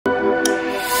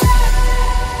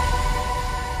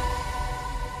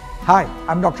Hi,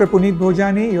 I'm Dr. Punit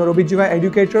Bhojani, your OBGY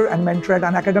educator and mentor at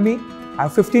Unacademy. I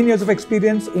have 15 years of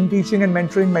experience in teaching and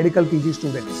mentoring medical PG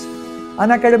students.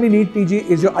 Unacademy NEET PG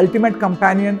is your ultimate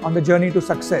companion on the journey to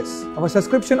success. Our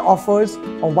subscription offers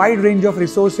a wide range of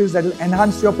resources that will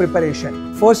enhance your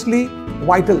preparation. Firstly,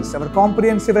 Vitals, our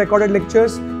comprehensive recorded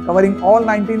lectures covering all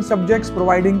 19 subjects,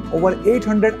 providing over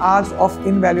 800 hours of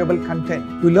invaluable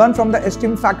content. You learn from the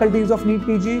esteemed faculties of NEET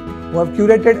PG who have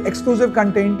curated exclusive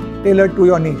content tailored to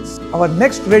your needs. Our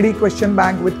next ready question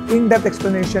bank with in-depth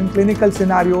explanation, clinical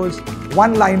scenarios,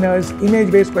 one-liners,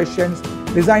 image-based questions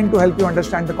designed to help you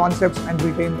understand the concepts and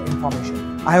retain the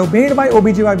information. I have made my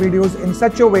OBGY videos in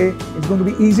such a way it's going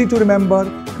to be easy to remember,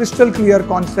 crystal clear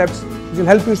concepts which will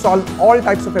help you solve all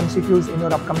types of MCQs in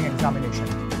your upcoming examination.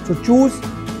 So choose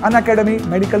Unacademy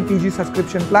Medical PG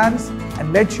subscription plans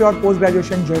and let your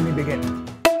post-graduation journey begin.